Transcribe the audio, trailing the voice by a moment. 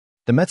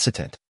The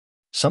Mezzotint.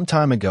 Some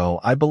time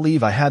ago, I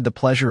believe I had the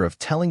pleasure of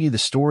telling you the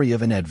story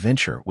of an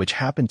adventure which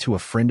happened to a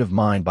friend of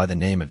mine by the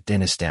name of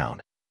Dennis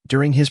Down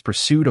during his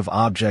pursuit of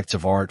objects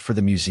of art for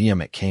the museum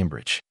at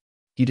Cambridge.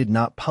 He did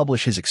not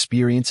publish his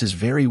experiences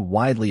very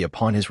widely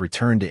upon his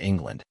return to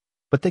England,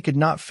 but they could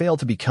not fail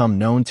to become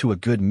known to a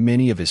good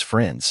many of his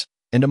friends,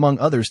 and among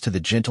others to the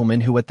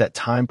gentleman who at that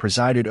time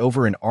presided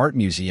over an art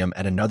museum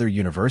at another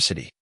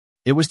university.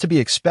 It was to be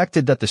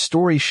expected that the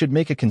story should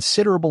make a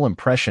considerable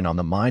impression on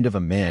the mind of a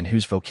man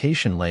whose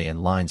vocation lay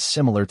in lines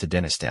similar to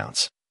Dennis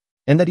Down's,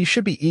 and that he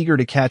should be eager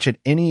to catch at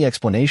any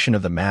explanation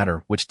of the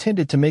matter which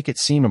tended to make it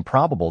seem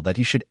improbable that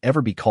he should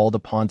ever be called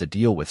upon to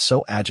deal with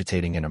so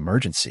agitating an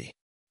emergency.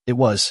 It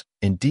was,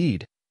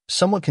 indeed,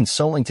 somewhat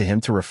consoling to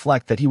him to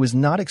reflect that he was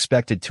not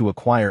expected to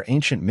acquire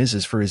ancient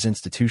misses for his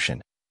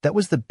institution. That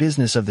was the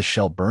business of the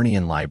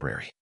Shelburnian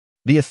Library.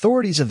 The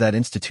authorities of that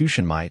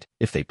institution might,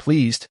 if they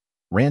pleased,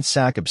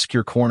 ransack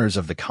obscure corners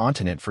of the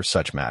continent for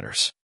such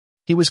matters.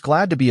 He was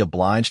glad to be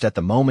obliged at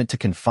the moment to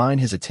confine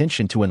his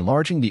attention to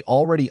enlarging the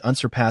already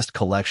unsurpassed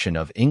collection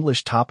of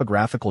English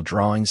topographical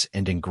drawings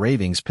and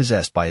engravings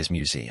possessed by his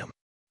museum.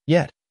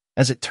 Yet,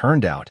 as it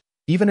turned out,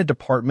 even a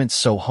department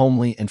so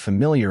homely and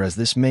familiar as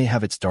this may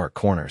have its dark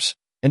corners,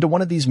 and to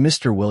one of these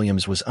Mr.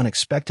 Williams was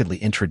unexpectedly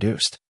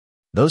introduced.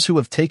 Those who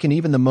have taken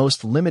even the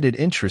most limited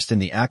interest in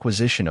the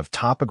acquisition of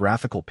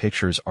topographical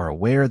pictures are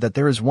aware that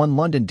there is one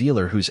London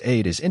dealer whose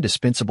aid is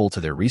indispensable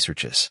to their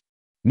researches.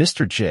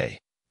 Mr. J.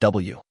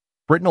 W.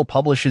 Britnell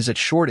publishes at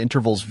short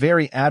intervals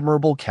very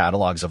admirable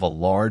catalogues of a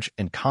large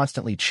and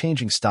constantly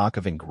changing stock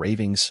of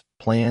engravings,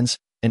 plans,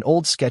 and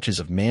old sketches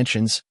of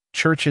mansions,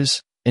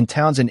 churches, and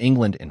towns in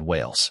England and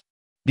Wales.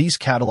 These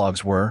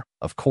catalogues were,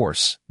 of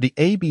course, the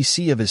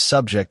ABC of his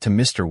subject to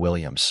Mr.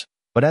 Williams.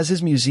 But as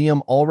his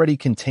museum already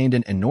contained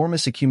an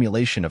enormous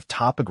accumulation of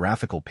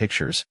topographical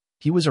pictures,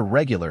 he was a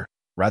regular,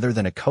 rather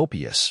than a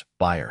copious,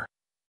 buyer.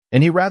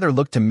 And he rather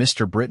looked to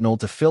Mr. Britnell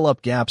to fill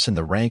up gaps in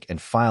the rank and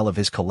file of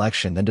his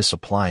collection than to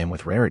supply him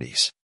with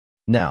rarities.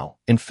 Now,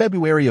 in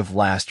February of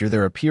last year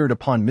there appeared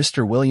upon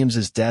Mr.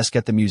 Williams's desk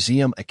at the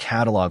museum a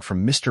catalogue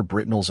from Mr.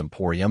 Britnell's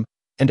emporium,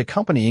 and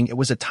accompanying it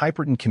was a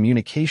typewritten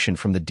communication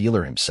from the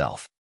dealer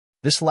himself.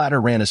 This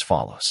latter ran as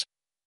follows.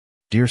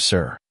 Dear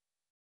Sir,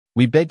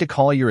 we beg to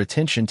call your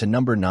attention to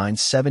number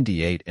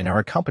 978 in our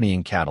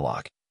accompanying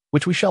catalog,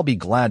 which we shall be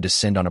glad to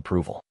send on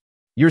approval.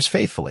 Yours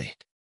faithfully,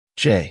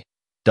 J.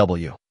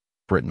 W.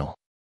 Britnell.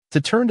 To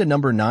turn to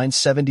number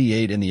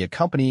 978 in the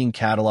accompanying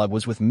catalog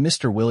was with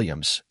Mr.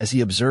 Williams, as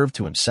he observed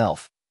to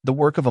himself, the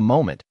work of a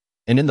moment,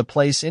 and in the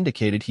place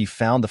indicated he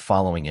found the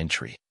following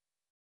entry.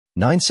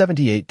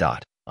 978.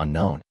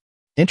 Unknown.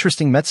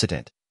 Interesting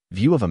Mezzotint.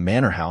 View of a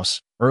manor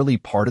house, early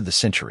part of the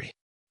century.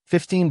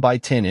 15 by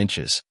 10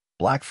 inches,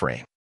 black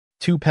frame.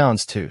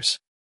 £2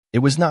 It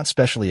was not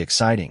specially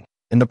exciting,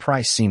 and the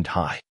price seemed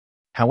high.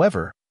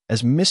 However,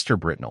 as Mr.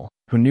 Britnell,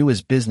 who knew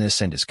his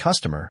business and his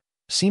customer,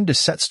 seemed to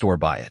set store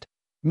by it,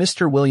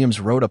 Mr. Williams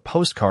wrote a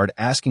postcard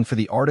asking for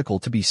the article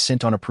to be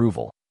sent on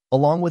approval,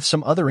 along with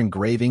some other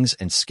engravings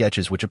and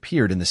sketches which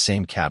appeared in the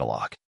same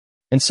catalog.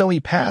 And so he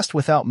passed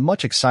without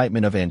much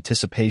excitement of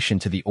anticipation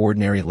to the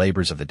ordinary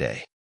labors of the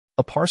day.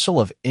 A parcel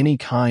of any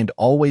kind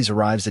always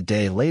arrives a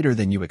day later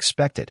than you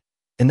expect it,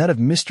 and that of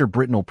Mr.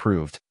 Britnell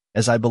proved,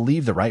 as I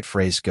believe the right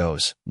phrase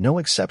goes, no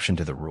exception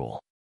to the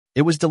rule.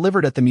 It was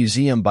delivered at the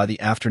museum by the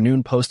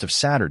afternoon post of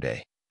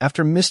Saturday,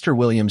 after Mr.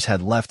 Williams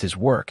had left his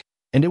work,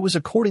 and it was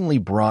accordingly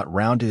brought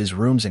round to his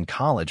rooms in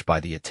college by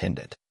the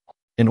attendant,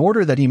 in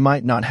order that he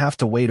might not have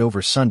to wait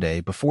over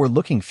Sunday before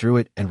looking through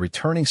it and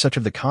returning such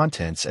of the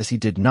contents as he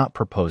did not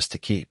propose to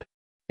keep.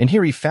 And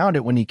here he found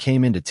it when he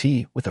came in to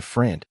tea with a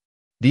friend.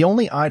 The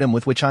only item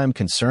with which I am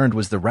concerned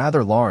was the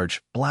rather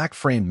large,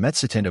 black-framed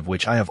Mezzotint of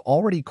which I have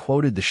already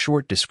quoted the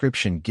short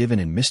description given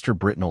in Mr.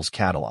 Britnell's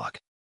catalogue.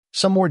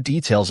 Some more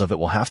details of it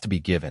will have to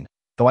be given,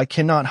 though I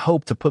cannot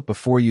hope to put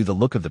before you the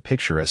look of the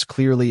picture as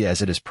clearly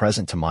as it is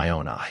present to my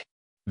own eye.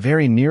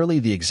 Very nearly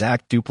the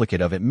exact duplicate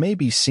of it may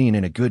be seen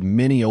in a good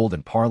many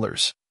olden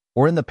parlors,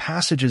 or in the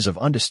passages of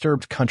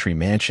undisturbed country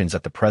mansions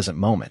at the present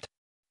moment.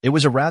 It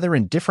was a rather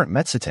indifferent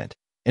Mezzotint,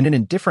 and an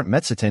indifferent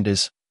Mezzotint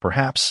is,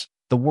 perhaps,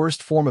 the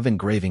worst form of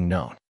engraving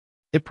known.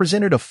 It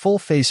presented a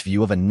full-face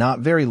view of a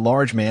not very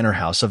large manor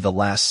house of the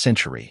last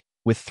century,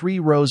 with 3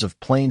 rows of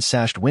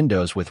plain-sashed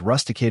windows with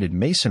rusticated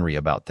masonry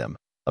about them,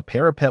 a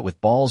parapet with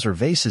balls or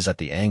vases at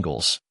the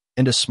angles,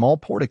 and a small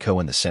portico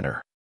in the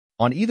center.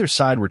 On either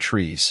side were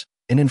trees,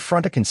 and in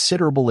front a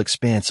considerable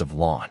expanse of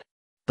lawn.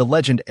 The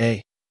legend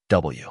A.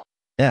 W.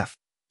 F.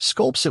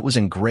 sculpts it was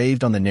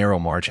engraved on the narrow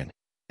margin,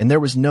 and there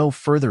was no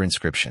further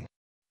inscription.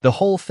 The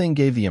whole thing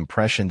gave the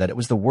impression that it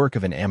was the work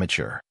of an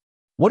amateur.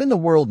 What in the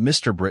world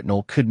Mr.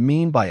 Britnell could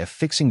mean by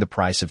affixing the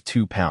price of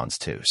 £2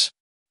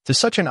 to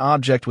such an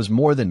object was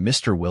more than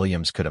Mr.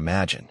 Williams could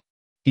imagine.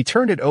 He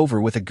turned it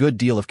over with a good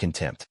deal of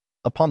contempt.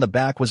 Upon the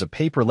back was a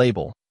paper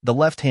label, the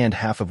left-hand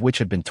half of which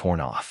had been torn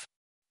off.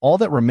 All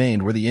that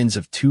remained were the ends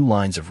of 2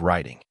 lines of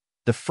writing.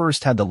 The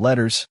first had the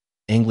letters,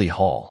 Angley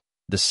Hall,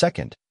 the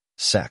second,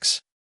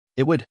 Sex.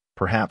 It would,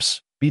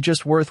 perhaps, be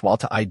just worthwhile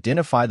to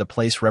identify the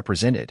place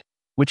represented,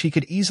 which he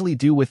could easily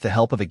do with the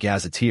help of a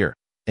gazetteer,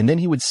 and then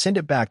he would send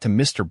it back to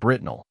Mr.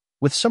 Britnell,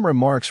 with some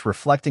remarks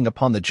reflecting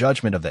upon the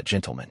judgment of that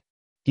gentleman.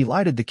 He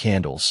lighted the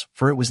candles,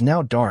 for it was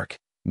now dark,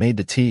 made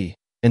the tea,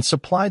 and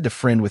supplied the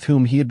friend with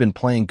whom he had been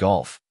playing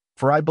golf,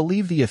 for I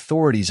believe the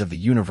authorities of the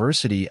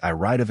university I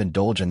write of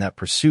indulge in that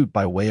pursuit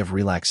by way of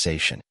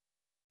relaxation.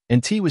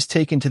 And tea was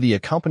taken to the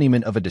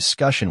accompaniment of a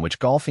discussion which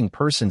golfing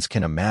persons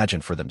can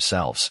imagine for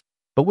themselves,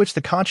 but which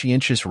the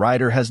conscientious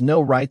writer has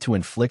no right to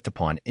inflict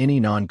upon any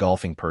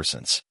non-golfing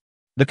persons.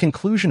 The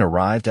conclusion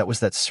arrived at was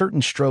that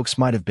certain strokes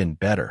might have been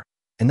better,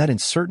 and that in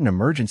certain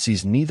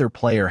emergencies neither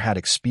player had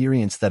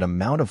experienced that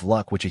amount of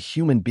luck which a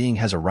human being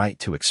has a right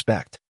to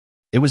expect.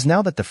 It was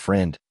now that the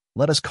friend,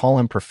 let us call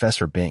him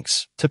Professor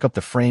Binks, took up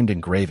the framed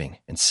engraving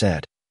and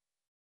said,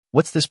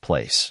 "What's this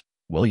place,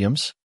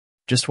 Williams?"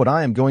 "Just what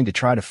I am going to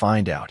try to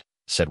find out,"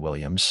 said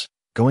Williams,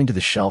 going to the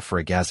shelf for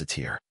a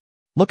gazetteer.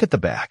 "Look at the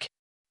back.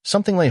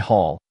 Something lay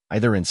Hall,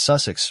 either in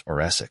Sussex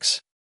or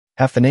Essex.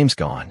 Half the name's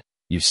gone,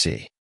 you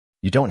see.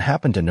 You don't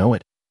happen to know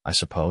it, I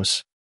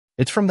suppose?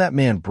 It's from that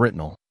man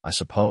Britnell, I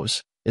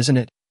suppose, isn't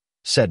it?"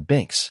 said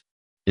Binks.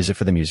 "Is it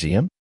for the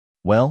museum?"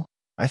 "Well,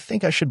 I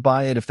think I should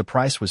buy it if the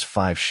price was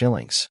 5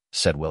 shillings,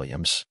 said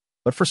Williams,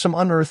 "but for some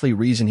unearthly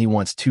reason he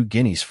wants 2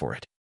 guineas for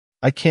it.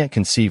 I can't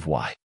conceive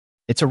why.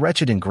 It's a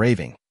wretched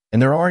engraving,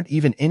 and there aren't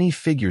even any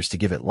figures to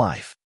give it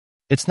life.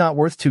 It's not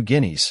worth 2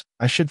 guineas,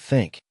 I should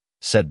think,"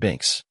 said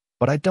Binks,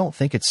 "but I don't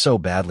think it's so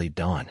badly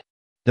done.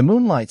 The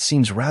moonlight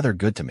seems rather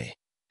good to me,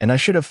 and I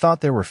should have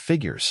thought there were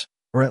figures,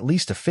 or at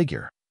least a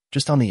figure,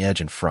 just on the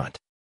edge in front."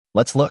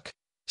 "Let's look,"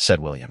 said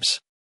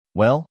Williams.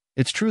 "Well,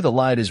 it's true the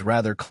light is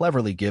rather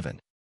cleverly given.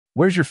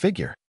 Where's your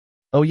figure?"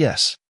 "Oh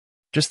yes,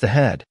 just the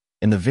head,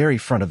 in the very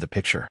front of the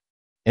picture."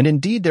 And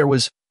indeed there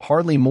was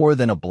hardly more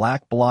than a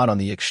black blot on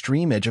the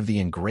extreme edge of the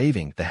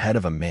engraving, the head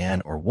of a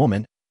man or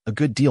woman, a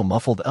good deal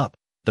muffled up,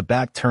 the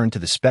back turned to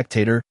the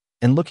spectator,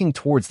 and looking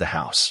towards the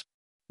house.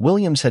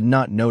 Williams had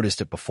not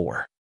noticed it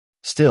before.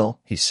 "Still,"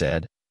 he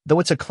said, "though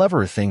it's a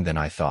cleverer thing than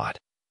I thought,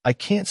 I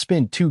can't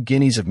spend 2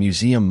 guineas of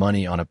museum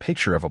money on a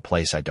picture of a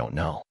place I don't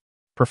know."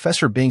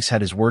 Professor Binks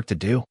had his work to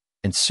do,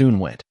 and soon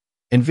went.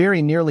 And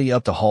very nearly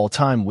up to Hall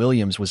time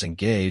Williams was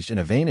engaged in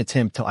a vain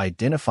attempt to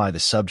identify the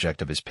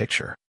subject of his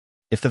picture.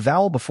 If the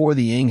vowel before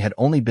the ing had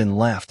only been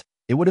left,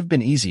 it would have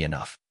been easy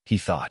enough, he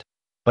thought.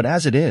 But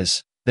as it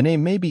is, the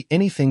name may be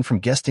anything from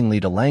Gestingley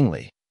to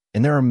Langley,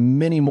 and there are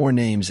many more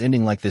names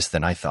ending like this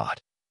than I thought.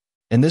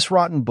 And this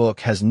rotten book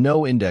has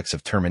no index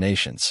of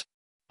terminations.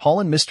 Hall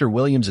and Mr.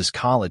 Williams's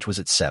college was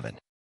at 7.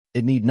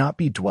 It need not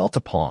be dwelt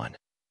upon,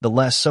 the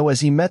less so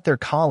as he met their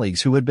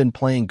colleagues who had been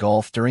playing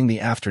golf during the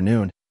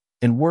afternoon,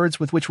 and words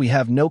with which we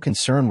have no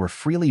concern were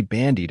freely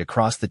bandied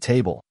across the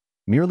table,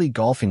 merely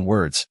golfing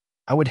words,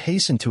 I would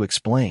hasten to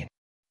explain.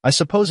 I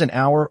suppose an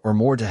hour or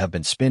more to have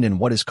been spent in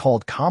what is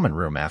called common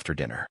room after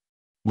dinner.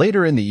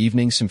 Later in the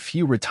evening some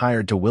few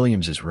retired to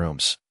Williams's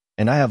rooms,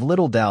 and I have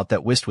little doubt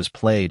that whist was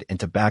played and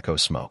tobacco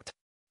smoked.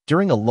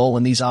 During a lull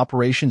in these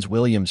operations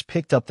Williams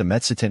picked up the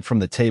Mezzotint from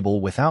the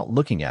table without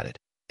looking at it,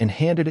 and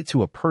handed it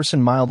to a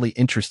person mildly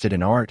interested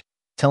in art,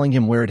 telling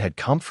him where it had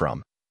come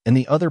from, and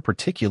the other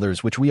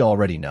particulars which we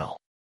already know.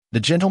 The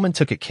gentleman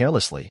took it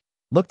carelessly,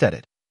 looked at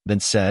it, then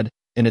said,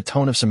 in a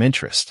tone of some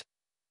interest,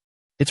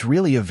 "It's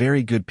really a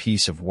very good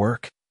piece of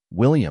work,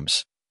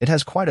 Williams. It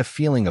has quite a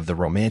feeling of the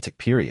Romantic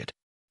period.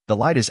 The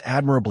light is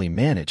admirably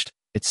managed,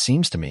 it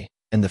seems to me,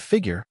 and the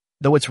figure,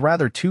 though it's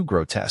rather too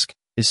grotesque,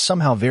 is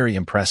somehow very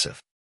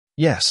impressive."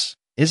 "Yes,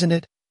 isn't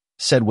it?"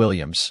 said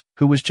Williams,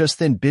 who was just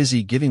then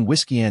busy giving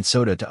whiskey and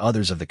soda to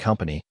others of the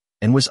company,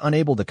 and was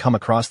unable to come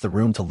across the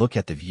room to look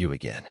at the view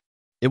again.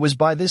 It was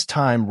by this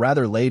time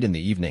rather late in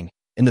the evening,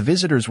 and the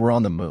visitors were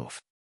on the move.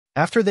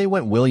 After they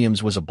went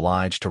Williams was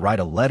obliged to write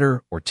a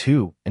letter or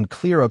two and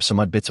clear up some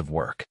odd bits of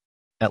work.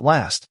 At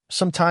last,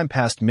 some time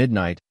past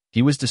midnight,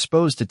 he was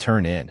disposed to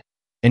turn in,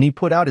 and he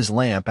put out his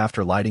lamp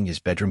after lighting his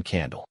bedroom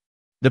candle.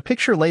 The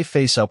picture lay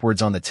face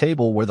upwards on the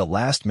table where the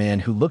last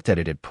man who looked at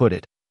it had put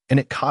it, and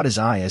it caught his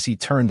eye as he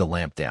turned the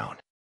lamp down.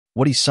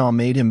 What he saw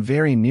made him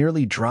very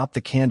nearly drop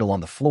the candle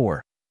on the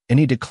floor, and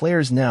he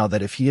declares now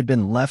that if he had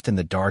been left in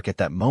the dark at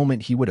that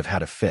moment he would have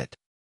had a fit.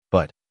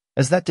 But,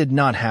 as that did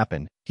not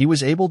happen, he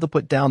was able to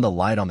put down the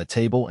light on the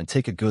table and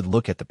take a good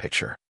look at the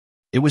picture.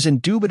 It was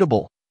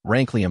indubitable,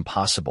 rankly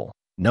impossible,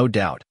 no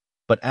doubt,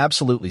 but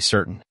absolutely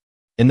certain.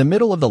 In the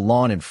middle of the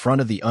lawn in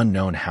front of the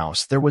unknown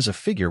house there was a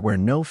figure where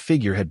no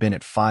figure had been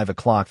at 5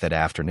 o'clock that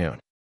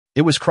afternoon.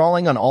 It was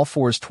crawling on all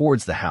fours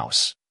towards the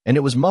house, and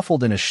it was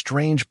muffled in a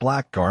strange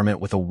black garment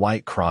with a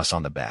white cross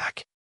on the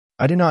back.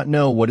 I do not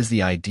know what is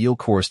the ideal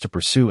course to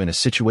pursue in a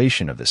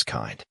situation of this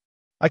kind.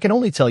 I can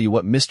only tell you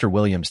what Mr.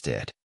 Williams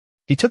did.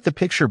 He took the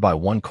picture by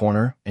one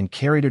corner and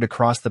carried it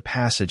across the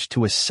passage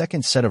to a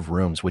second set of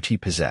rooms which he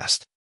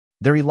possessed.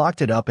 There he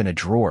locked it up in a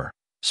drawer,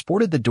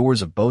 sported the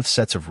doors of both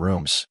sets of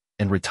rooms,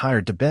 and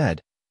retired to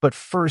bed. But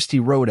first he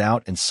wrote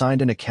out and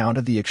signed an account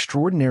of the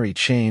extraordinary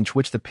change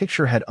which the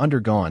picture had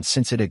undergone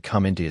since it had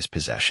come into his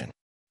possession.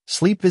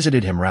 Sleep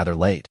visited him rather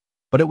late,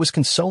 But it was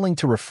consoling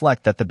to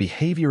reflect that the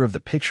behavior of the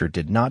picture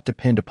did not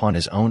depend upon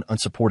his own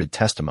unsupported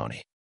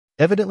testimony.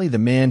 Evidently, the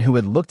man who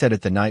had looked at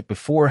it the night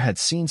before had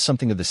seen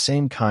something of the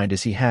same kind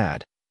as he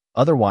had.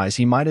 Otherwise,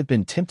 he might have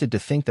been tempted to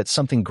think that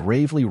something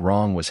gravely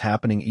wrong was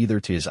happening either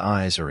to his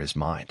eyes or his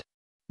mind.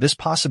 This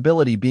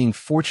possibility being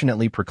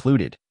fortunately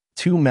precluded,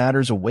 two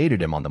matters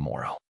awaited him on the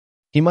morrow.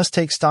 He must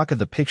take stock of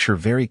the picture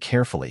very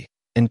carefully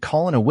and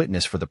call in a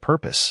witness for the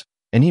purpose,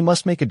 and he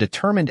must make a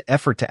determined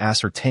effort to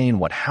ascertain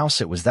what house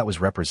it was that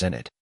was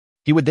represented.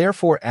 He would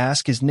therefore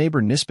ask his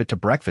neighbor Nisbet to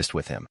breakfast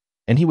with him,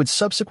 and he would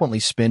subsequently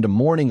spend a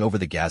morning over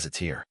the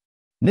gazetteer.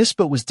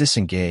 Nisbet was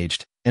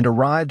disengaged and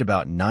arrived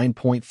about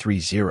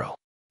 9:30.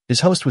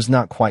 His host was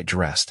not quite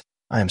dressed,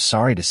 I am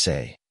sorry to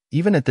say,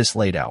 even at this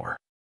late hour.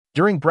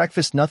 During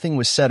breakfast nothing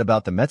was said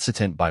about the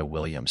Mezzotint by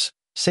Williams,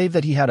 save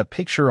that he had a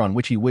picture on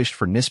which he wished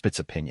for Nisbet's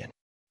opinion.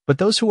 But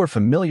those who are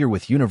familiar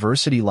with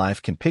university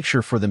life can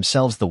picture for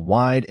themselves the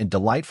wide and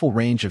delightful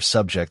range of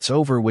subjects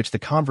over which the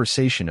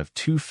conversation of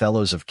two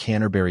fellows of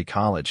Canterbury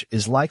College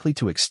is likely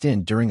to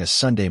extend during a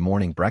Sunday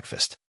morning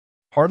breakfast.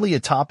 Hardly a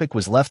topic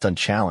was left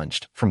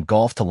unchallenged, from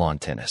golf to lawn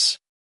tennis.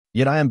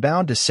 Yet I am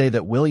bound to say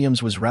that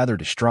Williams was rather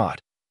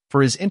distraught,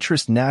 for his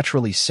interest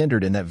naturally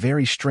centered in that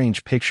very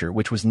strange picture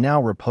which was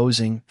now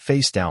reposing,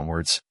 face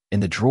downwards,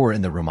 in the drawer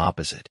in the room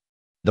opposite.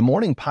 The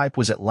morning pipe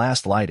was at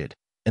last lighted,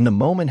 and the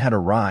moment had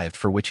arrived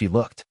for which he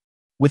looked.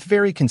 With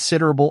very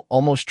considerable,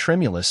 almost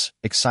tremulous,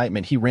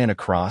 excitement he ran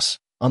across,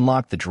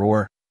 unlocked the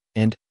drawer,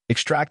 and,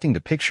 extracting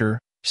the picture,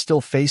 still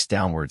face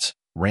downwards,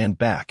 ran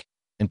back,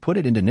 and put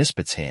it into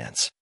Nisbet's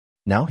hands.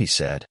 Now, he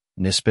said,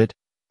 Nisbet,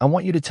 I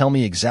want you to tell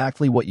me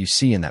exactly what you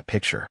see in that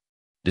picture.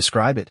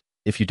 Describe it,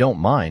 if you don't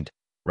mind,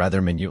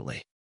 rather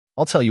minutely.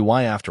 I'll tell you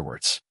why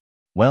afterwards.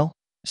 Well,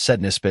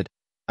 said Nisbet,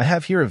 I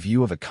have here a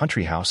view of a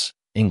country house,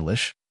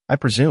 English, I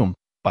presume,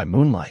 by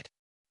moonlight.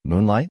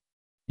 Moonlight?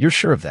 You're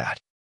sure of that?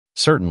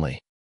 Certainly.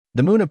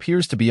 The moon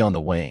appears to be on the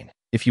wane,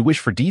 if you wish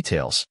for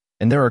details,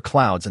 and there are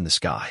clouds in the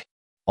sky.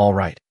 All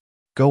right.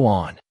 Go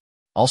on.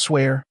 I'll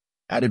swear,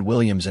 added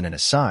Williams in an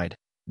aside,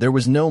 there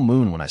was no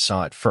moon when I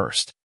saw it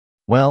first.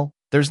 Well,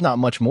 there's not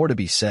much more to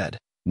be said,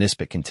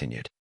 Nisbet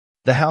continued.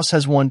 The house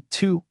has 1,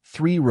 2,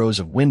 3 rows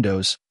of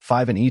windows,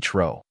 5 in each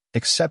row,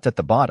 except at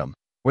the bottom,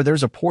 where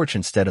there's a porch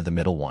instead of the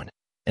middle one.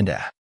 And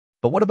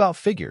but what about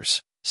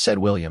figures? Said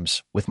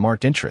Williams, with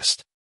marked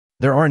interest.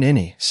 There aren't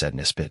any, said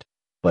Nisbet.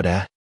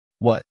 But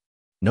what?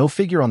 No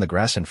figure on the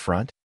grass in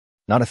front?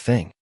 Not a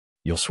thing.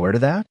 You'll swear to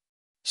that?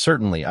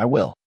 Certainly, I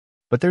will.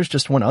 But there's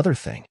just one other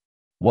thing.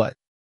 What?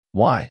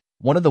 Why,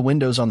 one of the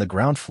windows on the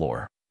ground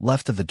floor,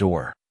 left of the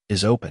door,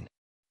 is open.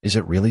 Is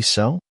it really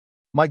so?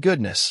 My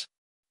goodness!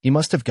 He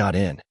must have got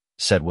in,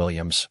 said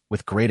Williams,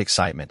 with great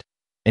excitement,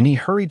 and he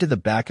hurried to the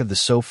back of the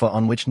sofa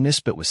on which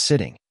Nisbet was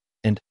sitting,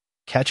 and,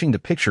 catching the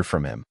picture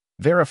from him,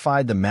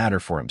 verified the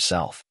matter for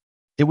himself.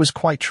 It was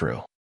quite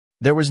true.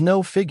 There was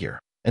no figure,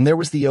 and there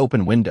was the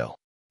open window.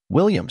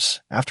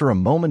 Williams, after a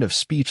moment of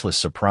speechless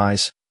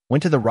surprise,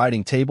 went to the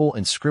writing table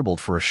and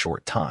scribbled for a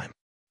short time.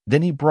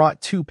 Then he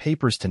brought 2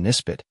 papers to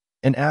Nisbet,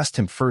 and asked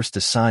him first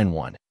to sign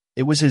one.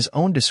 It was his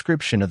own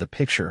description of the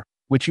picture,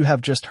 which you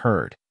have just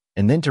heard,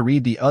 and then to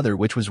read the other,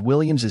 which was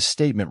Williams's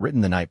statement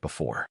written the night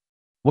before.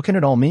 What can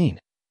it all mean?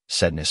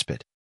 Said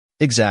Nisbet.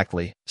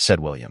 Exactly,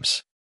 said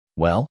Williams.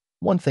 Well,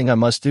 one thing I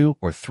must do,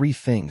 or 3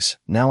 things,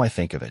 now I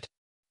think of it.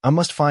 I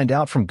must find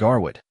out from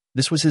Garwood,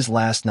 this was his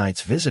last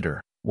night's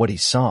visitor, what he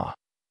saw,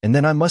 and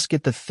then I must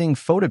get the thing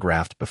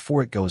photographed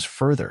before it goes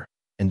further,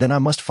 and then I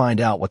must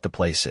find out what the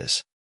place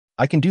is.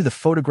 I can do the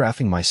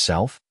photographing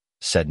myself,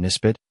 said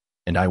Nisbet,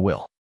 and I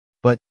will.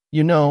 But,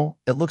 you know,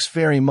 it looks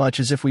very much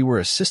as if we were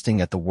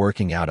assisting at the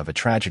working out of a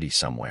tragedy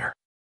somewhere.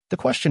 The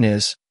question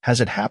is,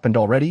 has it happened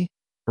already,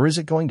 or is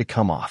it going to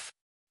come off?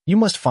 You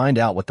must find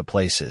out what the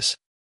place is.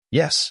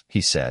 Yes,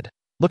 he said,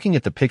 looking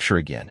at the picture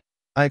again.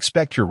 I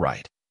expect you're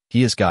right.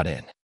 He has got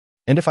in.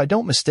 And if I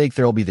don't mistake,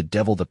 there'll be the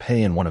devil to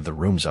pay in one of the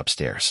rooms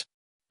upstairs.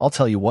 I'll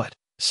tell you what,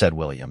 said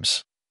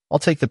Williams. I'll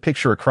take the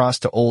picture across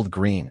to Old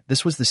Green.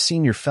 This was the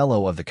senior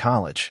fellow of the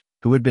college,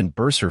 who had been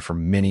bursar for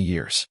many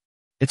years.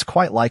 It's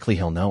quite likely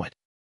he'll know it.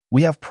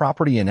 We have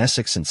property in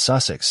Essex and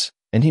Sussex,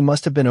 and he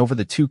must have been over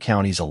the 2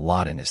 counties a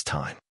lot in his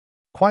time.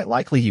 Quite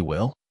likely he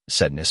will,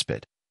 said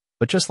Nisbet.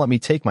 But just let me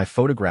take my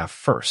photograph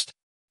first.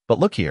 But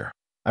look here,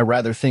 I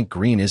rather think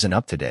Green isn't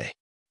up today.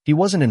 He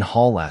wasn't in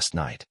Hall last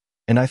night,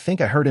 and I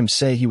think I heard him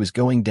say he was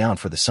going down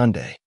for the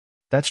Sunday.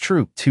 That's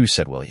true, too,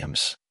 said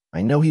Williams.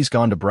 I know he's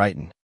gone to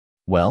Brighton.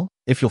 Well,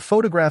 if you'll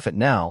photograph it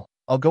now,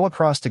 I'll go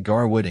across to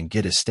Garwood and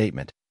get his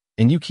statement,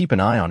 and you keep an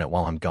eye on it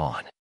while I'm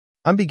gone.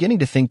 I'm beginning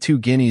to think 2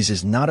 guineas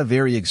is not a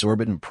very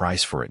exorbitant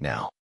price for it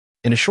now.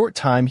 In a short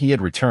time he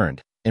had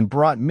returned, and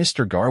brought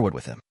Mr. Garwood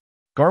with him.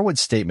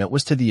 Garwood's statement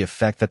was to the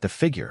effect that the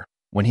figure,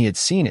 when he had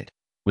seen it,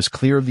 was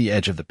clear of the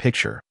edge of the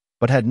picture,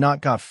 but had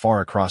not got far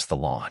across the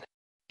lawn.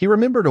 He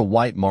remembered a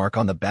white mark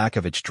on the back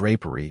of its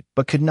drapery,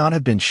 but could not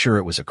have been sure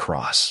it was a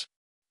cross.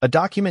 A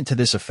document to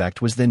this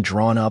effect was then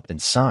drawn up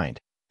and signed,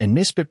 and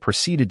Nisbet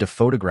proceeded to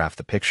photograph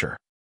the picture.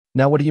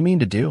 Now what do you mean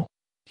to do?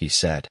 He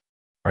said.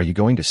 Are you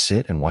going to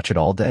sit and watch it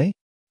all day?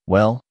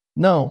 Well,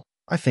 no,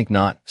 I think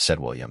not, said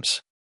Williams.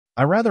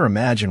 I rather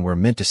imagine we're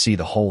meant to see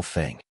the whole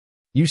thing.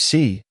 You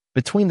see,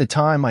 between the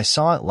time I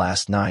saw it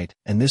last night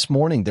and this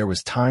morning there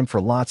was time for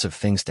lots of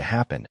things to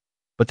happen,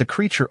 but the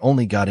creature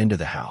only got into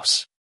the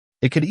house.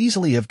 It could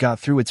easily have got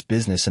through its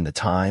business in the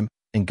time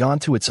and gone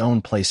to its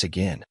own place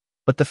again,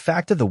 but the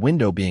fact of the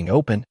window being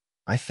open,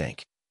 I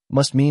think,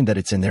 must mean that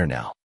it's in there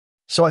now.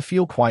 So I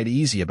feel quite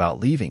easy about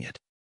leaving it.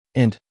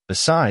 And,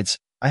 besides,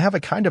 I have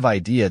a kind of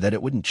idea that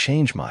it wouldn't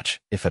change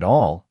much, if at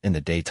all, in the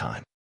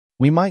daytime.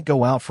 We might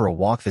go out for a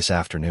walk this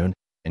afternoon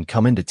and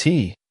come in to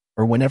tea,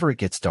 or whenever it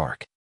gets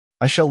dark.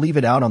 I shall leave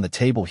it out on the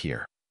table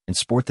here and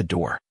sport the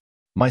door.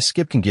 My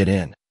skip can get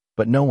in,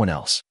 but no one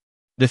else.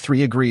 The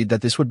three agreed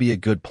that this would be a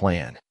good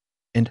plan,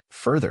 and,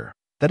 further,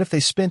 that if they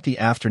spent the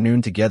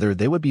afternoon together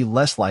they would be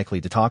less likely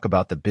to talk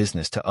about the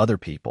business to other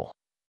people.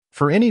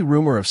 For any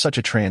rumor of such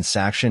a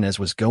transaction as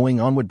was going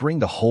on would bring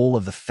the whole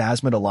of the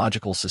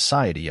Phasmatological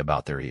Society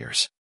about their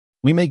ears.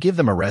 We may give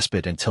them a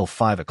respite until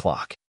 5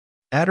 o'clock.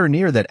 At or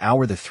near that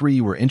hour the three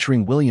were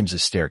entering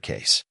Williams's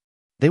staircase.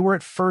 They were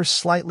at first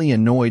slightly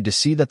annoyed to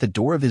see that the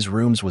door of his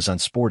rooms was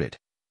unsported,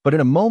 but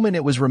in a moment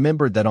it was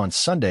remembered that on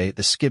Sunday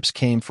the skips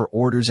came for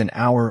orders an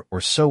hour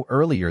or so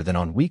earlier than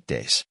on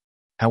weekdays.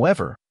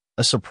 However,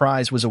 a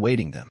surprise was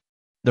awaiting them.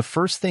 The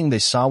first thing they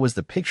saw was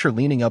the picture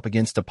leaning up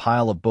against a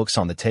pile of books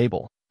on the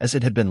table, as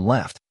it had been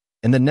left,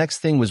 and the next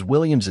thing was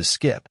Williams's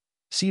skip,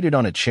 seated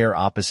on a chair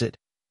opposite,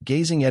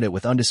 gazing at it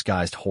with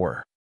undisguised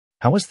horror.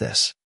 How was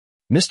this?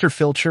 Mr.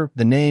 Filcher,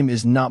 the name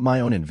is not my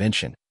own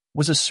invention,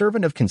 was a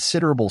servant of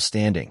considerable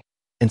standing,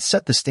 and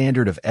set the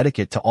standard of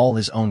etiquette to all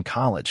his own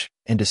college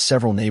and to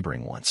several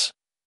neighboring ones.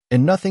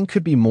 And nothing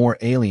could be more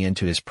alien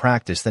to his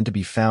practice than to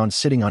be found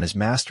sitting on his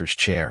master's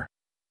chair,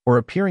 or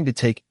appearing to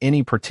take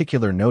any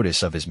particular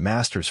notice of his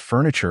master's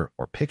furniture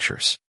or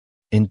pictures.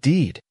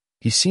 Indeed,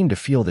 he seemed to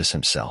feel this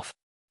himself.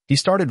 He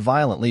started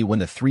violently when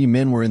the three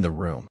men were in the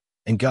room,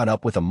 and got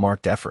up with a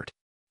marked effort.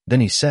 Then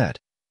he said,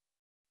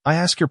 I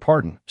ask your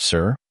pardon,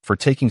 sir, for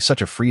taking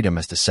such a freedom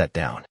as to set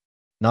down.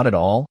 Not at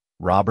all,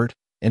 Robert,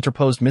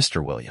 interposed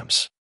Mr.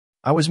 Williams.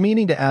 I was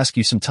meaning to ask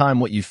you some time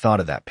what you thought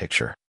of that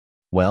picture.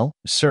 Well,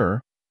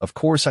 sir, of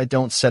course I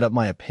don't set up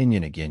my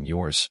opinion again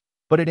yours,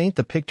 but it ain't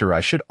the picture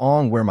I should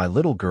on where my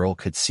little girl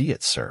could see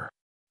it, sir.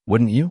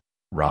 Wouldn't you,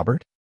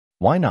 Robert?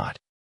 Why not?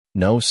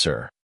 No,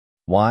 sir.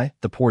 Why,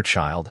 the poor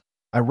child,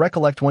 I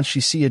recollect once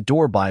she see a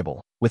door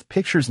Bible, with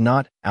pictures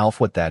not, Alf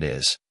what that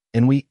is,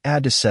 and we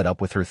had to set up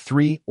with her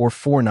 3 or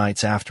 4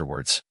 nights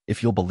afterwards,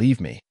 if you'll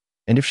believe me,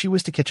 and if she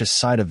was to catch a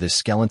sight of this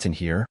skeleton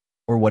here,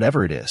 or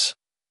whatever it is,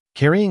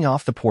 carrying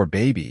off the poor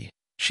baby,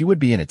 she would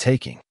be in a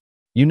taking.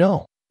 You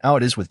know how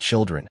it is with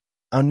children,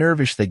 how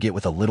nervous they get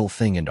with a little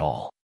thing and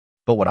all.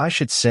 But what I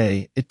should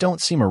say, it don't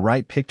seem a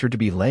right picture to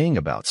be laying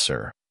about,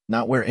 sir,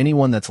 not where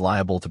anyone that's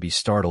liable to be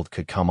startled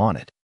could come on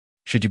it.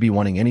 Should you be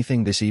wanting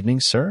anything this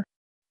evening, sir?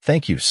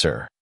 Thank you,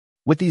 sir.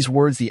 With these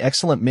words the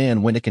excellent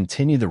man went to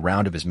continue the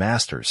round of his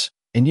masters,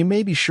 and you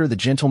may be sure the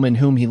gentleman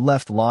whom he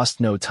left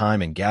lost no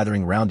time in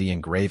gathering round the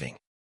engraving.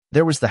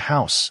 There was the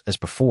house, as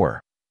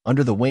before,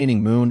 under the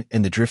waning moon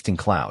and the drifting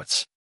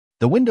clouds.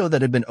 The window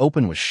that had been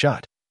open was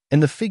shut,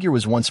 and the figure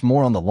was once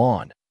more on the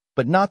lawn,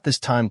 but not this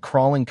time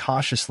crawling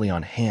cautiously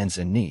on hands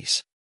and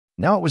knees.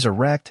 Now it was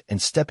erect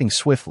and stepping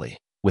swiftly,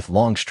 with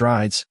long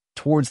strides,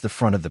 towards the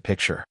front of the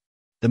picture.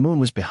 The moon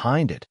was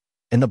behind it,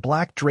 and the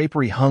black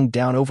drapery hung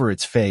down over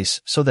its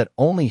face so that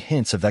only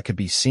hints of that could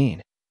be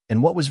seen,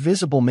 and what was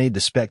visible made the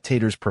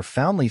spectators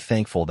profoundly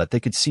thankful that they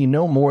could see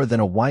no more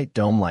than a white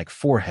dome-like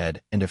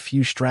forehead and a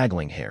few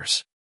straggling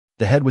hairs.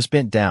 The head was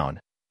bent down,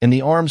 and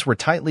the arms were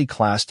tightly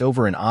clasped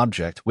over an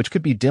object which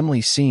could be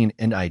dimly seen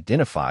and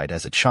identified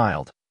as a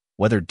child.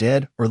 Whether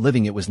dead or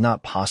living it was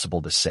not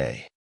possible to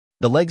say.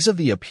 The legs of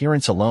the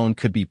appearance alone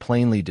could be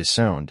plainly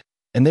discerned,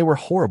 and they were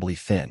horribly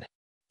thin.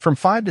 From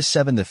 5 to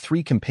 7 the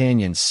three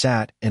companions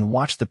sat and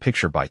watched the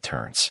picture by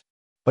turns.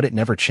 But it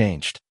never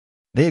changed.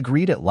 They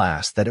agreed at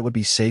last that it would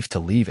be safe to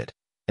leave it,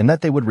 and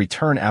that they would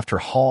return after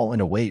Hall and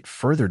await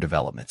further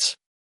developments.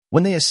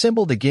 When they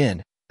assembled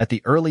again, at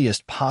the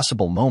earliest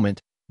possible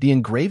moment, the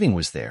engraving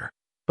was there,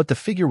 but the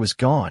figure was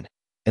gone,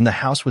 and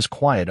the house was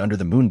quiet under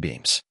the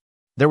moonbeams.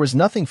 There was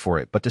nothing for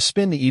it but to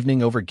spend the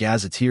evening over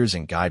gazetteers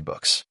and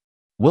guidebooks.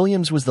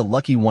 Williams was the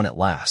lucky one at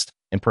last,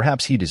 and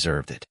perhaps he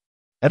deserved it.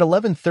 At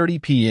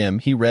 11:30 p.m.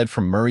 he read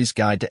from Murray's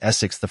Guide to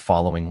Essex the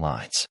following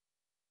lines.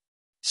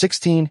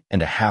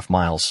 16.5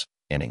 miles,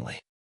 Anningley.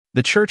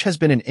 The church has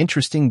been an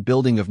interesting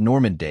building of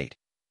Norman date,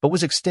 but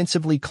was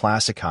extensively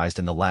classicized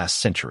in the last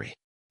century.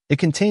 It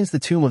contains the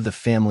tomb of the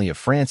family of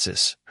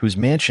Francis, whose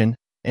mansion,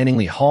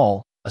 Anningley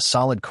Hall, a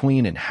solid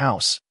queen and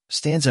house,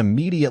 stands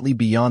immediately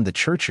beyond the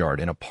churchyard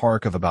in a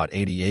park of about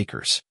 80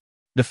 acres.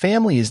 The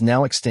family is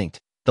now extinct,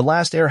 the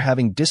last heir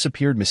having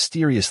disappeared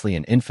mysteriously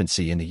in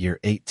infancy in the year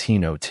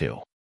 1802.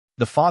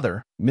 The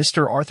father,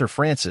 Mr. Arthur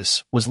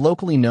Francis, was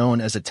locally known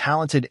as a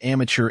talented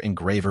amateur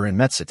engraver in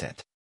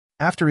Mezzotint.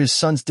 After his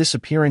son's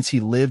disappearance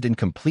he lived in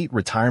complete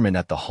retirement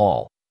at the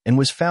Hall, and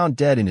was found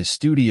dead in his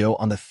studio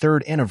on the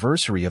 3rd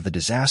anniversary of the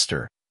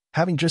disaster,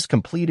 having just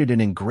completed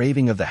an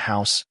engraving of the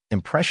house,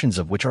 impressions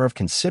of which are of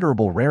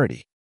considerable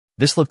rarity.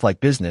 This looked like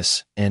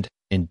business, and,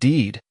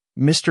 indeed,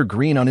 Mr.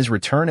 Green on his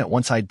return at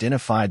once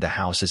identified the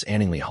house as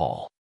Anningley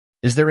Hall.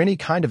 "Is there any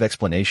kind of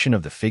explanation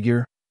of the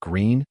figure,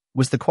 Green?"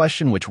 was the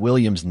question which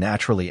Williams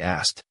naturally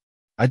asked.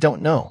 "I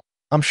don't know,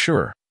 I'm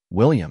sure,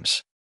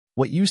 Williams.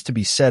 What used to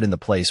be said in the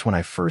place when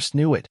I first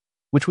knew it,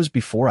 which was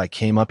before I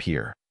came up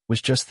here,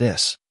 was just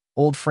this.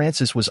 Old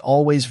Francis was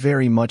always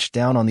very much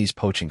down on these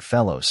poaching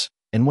fellows,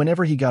 and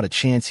whenever he got a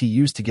chance he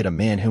used to get a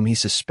man whom he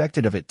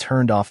suspected of it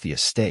turned off the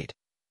estate.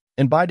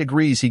 And by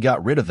degrees he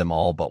got rid of them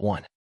all but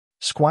one.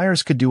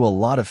 Squires could do a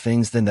lot of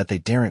things then that they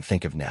daren't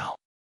think of now.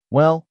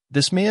 Well,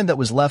 this man that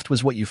was left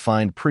was what you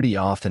find pretty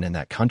often in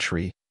that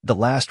country, the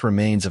last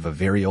remains of a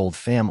very old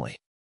family.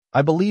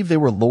 I believe they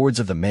were lords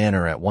of the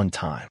manor at one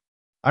time.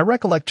 I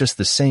recollect just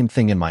the same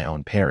thing in my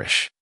own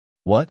parish."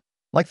 "What?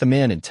 Like the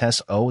man in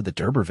Tess O. the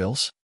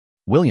D'Urbervilles?"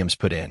 Williams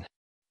put in.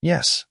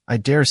 "Yes, I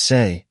dare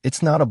say,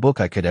 it's not a book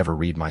I could ever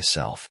read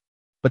myself.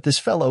 But this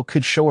fellow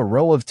could show a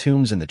row of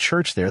tombs in the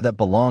church there that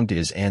belonged to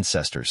his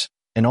ancestors,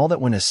 and all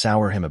that went to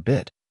sour him a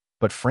bit.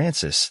 But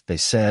Francis, they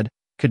said,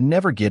 could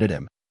never get at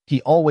him.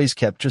 He always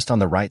kept just on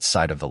the right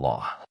side of the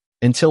law.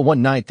 Until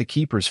one night the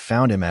keepers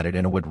found him at it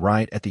in a wood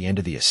right at the end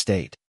of the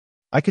estate.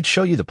 I could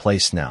show you the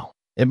place now.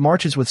 It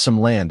marches with some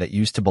land that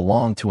used to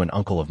belong to an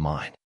uncle of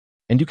mine.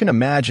 And you can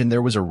imagine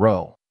there was a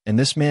row, and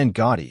this man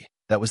Gaudy,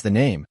 that was the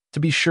name, to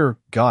be sure,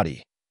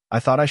 Gaudy. I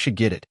thought I should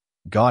get it.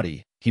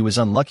 Gaudy, he was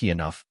unlucky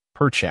enough,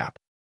 per chap,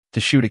 to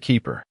shoot a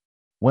keeper.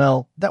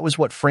 Well, that was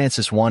what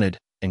Francis wanted,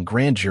 and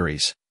grand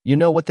juries, you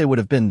know what they would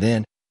have been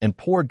then, and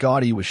poor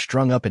Gaudy was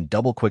strung up in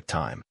double quick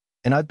time,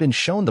 and I've been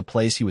shown the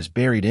place he was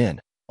buried in,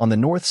 on the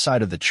north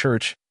side of the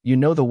church. You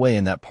know the way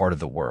in that part of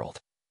the world.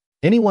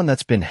 Anyone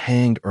that's been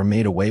hanged or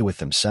made away with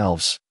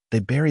themselves, they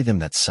bury them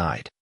that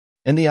side.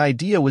 And the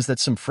idea was that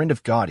some friend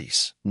of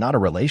Gaudy's, not a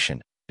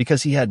relation,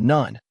 because he had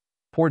none,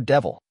 poor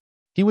devil,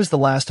 he was the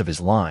last of his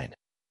line,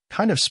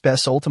 kind of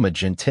spes ultima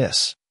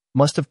gentis,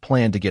 must have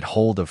planned to get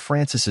hold of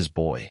Francis's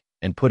boy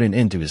and put an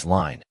end to his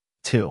line,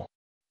 too.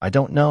 I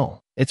don't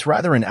know, it's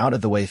rather an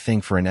out-of-the-way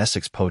thing for an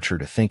Essex poacher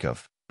to think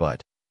of,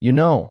 but, you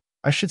know,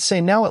 I should say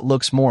now it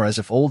looks more as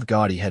if old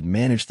Gaudy had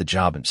managed the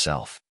job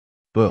himself.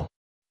 Boo.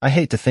 I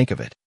hate to think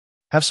of it.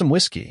 Have some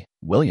whiskey,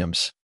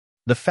 Williams."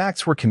 The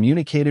facts were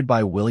communicated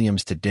by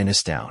Williams to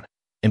Dennisdown,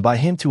 and by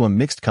him to a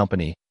mixed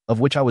company, of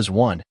which I was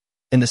one,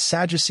 and the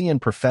Sadducean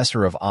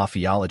professor of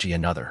ophiology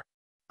another.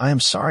 I am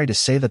sorry to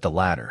say that the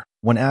latter,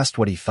 when asked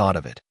what he thought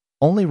of it,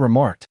 only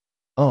remarked,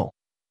 "Oh,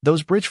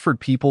 those Bridgeford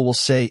people will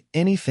say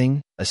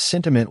anything," a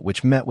sentiment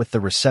which met with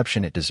the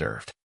reception it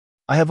deserved.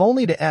 I have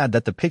only to add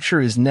that the picture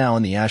is now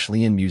in the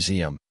Ashleyan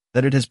Museum,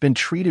 that it has been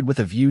treated with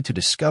a view to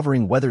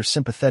discovering whether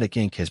sympathetic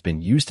ink has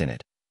been used in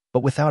it,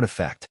 but without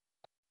effect.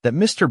 That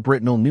Mr.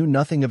 Britnell knew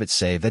nothing of it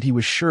save that he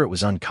was sure it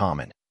was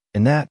uncommon,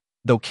 and that,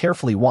 though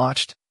carefully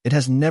watched, it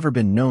has never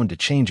been known to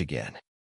change again.